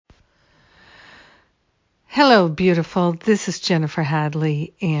Hello, beautiful. This is Jennifer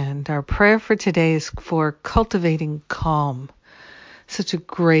Hadley, and our prayer for today is for cultivating calm. Such a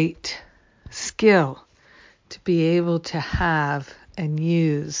great skill to be able to have and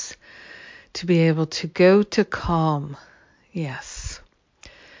use, to be able to go to calm. Yes.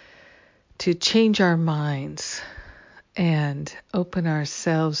 To change our minds and open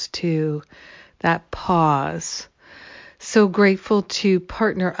ourselves to that pause. So grateful to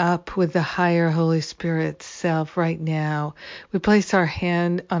partner up with the higher Holy Spirit self right now. We place our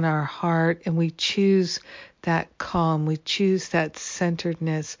hand on our heart and we choose that calm. We choose that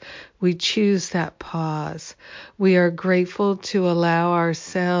centeredness. We choose that pause. We are grateful to allow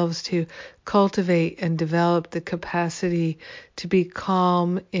ourselves to cultivate and develop the capacity to be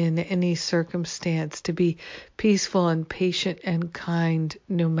calm in any circumstance, to be peaceful and patient and kind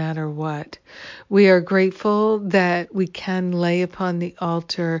no matter what. We are grateful that we can lay upon the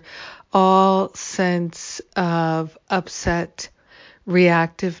altar all sense of upset,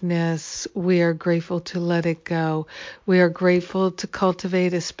 reactiveness. We are grateful to let it go. We are grateful to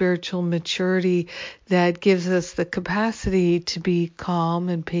cultivate a spiritual maturity that gives us the capacity to be calm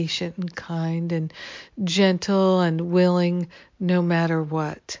and patient and kind and gentle and willing no matter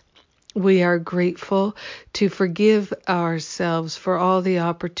what. We are grateful to forgive ourselves for all the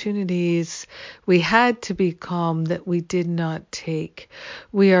opportunities we had to be calm that we did not take.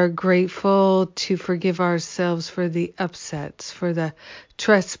 We are grateful to forgive ourselves for the upsets, for the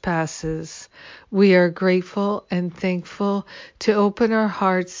trespasses. We are grateful and thankful to open our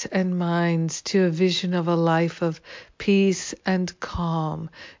hearts and minds to a vision of a life of peace and calm,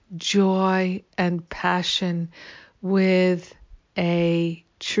 joy and passion with a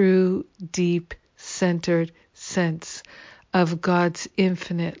true, deep, centered sense of God's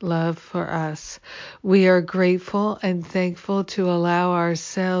infinite love for us. We are grateful and thankful to allow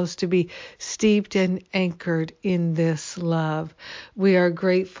ourselves to be steeped and anchored in this love. We are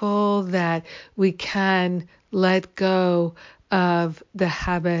grateful that we can let go of the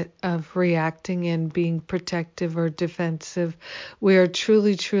habit of reacting and being protective or defensive. We are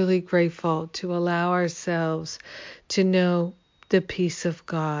truly, truly grateful to allow ourselves to know the peace of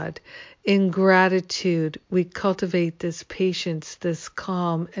God. In gratitude, we cultivate this patience, this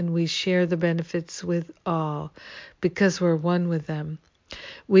calm, and we share the benefits with all because we're one with them.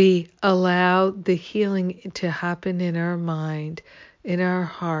 We allow the healing to happen in our mind, in our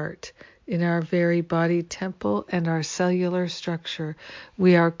heart, in our very body temple and our cellular structure.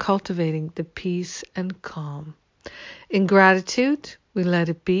 We are cultivating the peace and calm. In gratitude, we let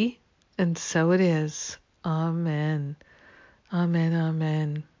it be, and so it is. Amen. Amen,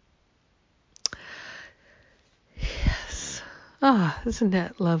 amen. Yes. Isn't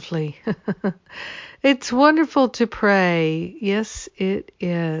that lovely? It's wonderful to pray. Yes, it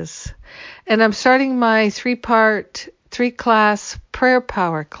is. And I'm starting my three-class prayer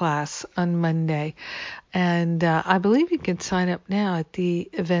power class on Monday. And I believe you can sign up now at the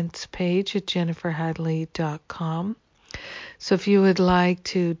events page at jenniferhadley.com. So if you would like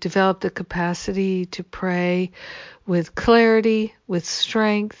to develop the capacity to pray with clarity, with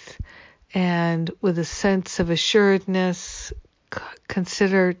strength, and with a sense of assuredness,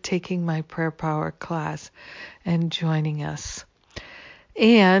 consider taking my prayer power class and joining us.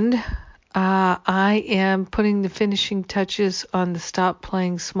 And I am putting the finishing touches on the Stop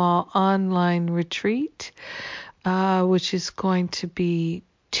Playing Small online retreat, which is going to be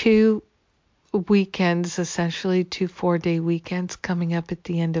 2 weekends, essentially 2 4-day weekends coming up at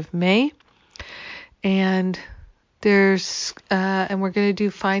the end of May. And we're going to do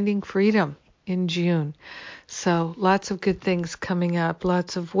Finding Freedom in June. So lots of good things coming up,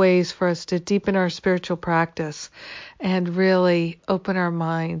 lots of ways for us to deepen our spiritual practice and really open our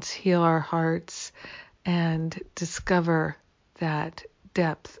minds, heal our hearts, and discover that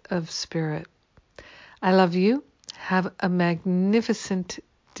depth of spirit. I love you. Have a magnificent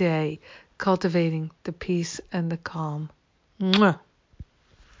day cultivating the peace and the calm. Mwah.